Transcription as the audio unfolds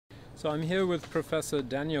So I'm here with Professor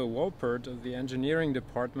Daniel Wolpert of the Engineering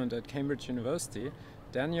Department at Cambridge University.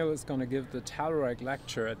 Daniel is going to give the Talreich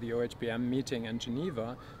lecture at the OHBM meeting in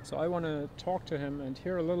Geneva. So I want to talk to him and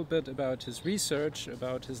hear a little bit about his research,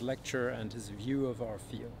 about his lecture and his view of our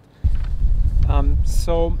field.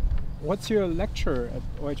 So what's your lecture at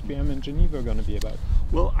OHBM in Geneva going to be about?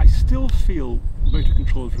 Well, I still feel motor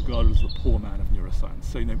control is regarded as the poor man of neuroscience.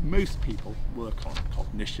 So, most people work on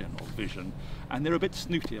cognition or vision, and they're a bit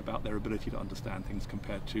snooty about their ability to understand things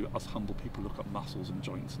compared to us humble people who look at muscles and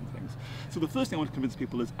joints and things. So the first thing I want to convince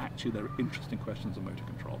people is actually there are interesting questions of motor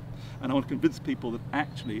control. And I want to convince people that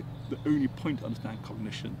actually the only point to understand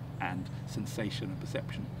cognition and sensation and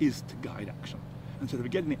perception is to guide action. And so if we're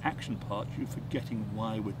getting the action part, you're forgetting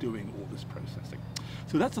why we're doing all this processing.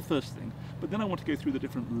 So that's the first thing. But then I want to go through the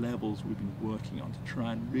different levels we've been working on to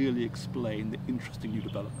try and really explain the interesting new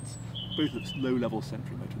developments. Both at low-level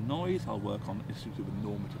sensory motor noise, I'll work on issues with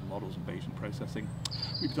normative models and Bayesian processing.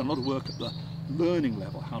 We've done a lot of work at the learning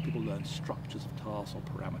level, how people learn structures of tasks or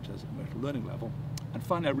parameters at motor learning level. And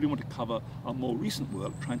finally, I really want to cover our more recent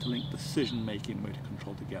work trying to link decision-making and motor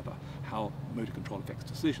control together, how motor control affects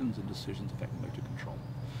decisions and decisions affect motor control.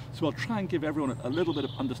 So I'll try and give everyone a little bit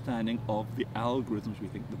of understanding of the algorithms we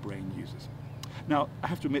think the brain uses. Now, I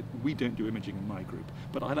have to admit, we don't do imaging in my group,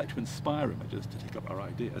 but I like to inspire imagers to take up our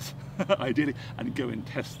ideas, ideally, and go and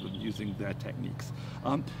test them using their techniques.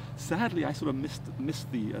 Sadly, I sort of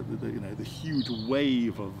missed the huge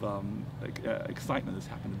wave of excitement that's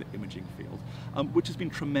happened in the imaging field, which has been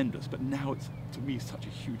tremendous. But now it's, to me, such a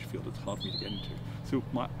huge field; it's hard for me to get into. So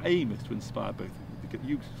my aim is to inspire both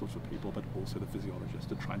you sorts of people, but also the physiologists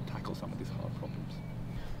to try and tackle some of these hard problems.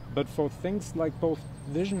 But for things like both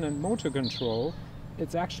vision and motor control,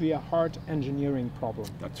 it's actually a hard engineering problem.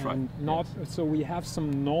 That's right. And not, yes. So we have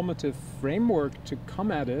some normative framework to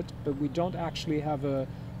come at it, but we don't actually have a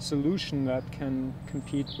solution that can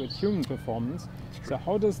compete with human performance. So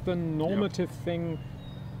how does the normative thing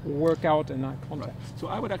work out in that context? Right. So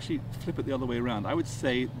I would actually flip it the other way around. I would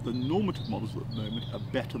say the normative models at the moment are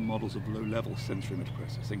better models of low-level sensory motor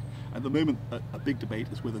processing. At the moment, a big debate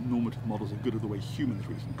is whether normative models are good at the way humans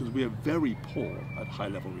reason, because we are very poor at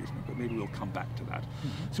high-level reasoning, but maybe we'll come back to that.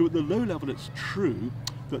 So at the low level, it's true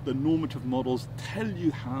that the normative models tell you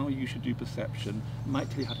how you should do perception, might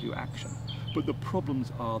tell you how to do action, but the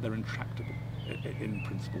problems are they're intractable in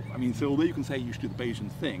principle. I mean, so although you can say you should do the Bayesian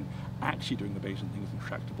thing, actually doing the Bayesian thing is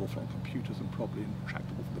intractable from computers and probably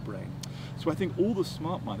intractable for the brain. So I think all the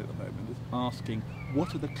smart mind at the moment is asking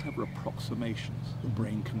what are the clever approximations the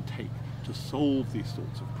brain can take to solve these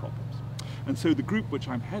sorts of problems. And so the group which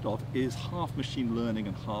I'm head of is half machine learning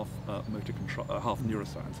and half motor control, half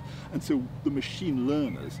neuroscience. And so the machine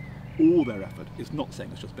learners, all their effort is not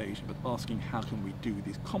saying it's just Bayesian, but asking how can we do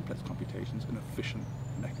these complex computations in efficient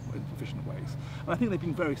ways. And I think they've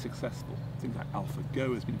been very successful. Things like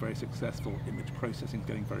AlphaGo has been very successful, image processing is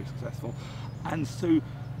getting very successful. And so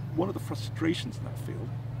one of the frustrations in that field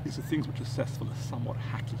is the things which are successful are somewhat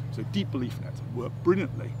hacky. So deep belief nets work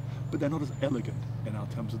brilliantly, but they're not as elegant in our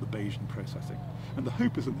terms of the Bayesian processing. And the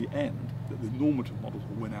hope is at the end that the normative models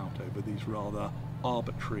will win out over these rather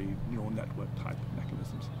arbitrary neural network type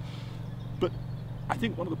mechanisms. But I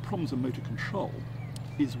think one of the problems of motor control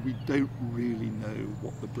is we don't really know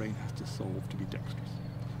what the brain has to solve to be dexterous.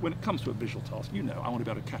 When it comes to a visual task, I want to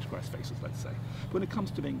be able to categorize faces, let's say. But when it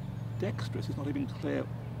comes to being dexterous, it's not even clear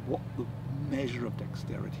what the measure of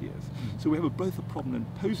dexterity is. So we have both a problem in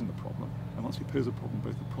posing the problem, and once we pose a problem,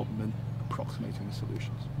 both a problem in approximating the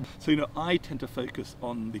solutions. So I tend to focus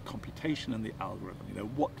on the computation and the algorithm.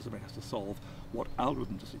 What does the brain have to solve? What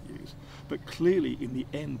algorithm does it use? But clearly, in the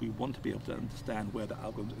end, we want to be able to understand where the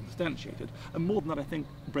algorithm is instantiated. And more than that, I think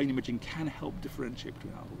brain imaging can help differentiate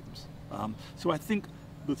between algorithms. So I think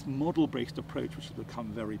this model-based approach, which has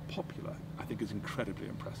become very popular, I think is incredibly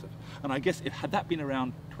impressive. And I guess had that been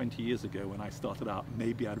around 20 years ago when I started out,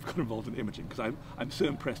 maybe I'd have got involved in imaging, because I'm so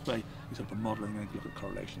impressed by the modeling and look at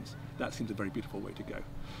correlations. That seems a very beautiful way to go.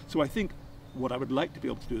 So I think what I would like to be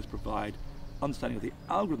able to do is provide understanding of the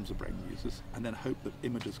algorithms the brain uses, and then hope that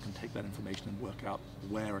imagers can take that information and work out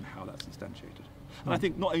where and how that's instantiated. And I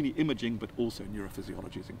think not only imaging, but also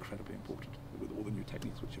neurophysiology is incredibly important with all the new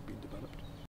techniques which have been developed.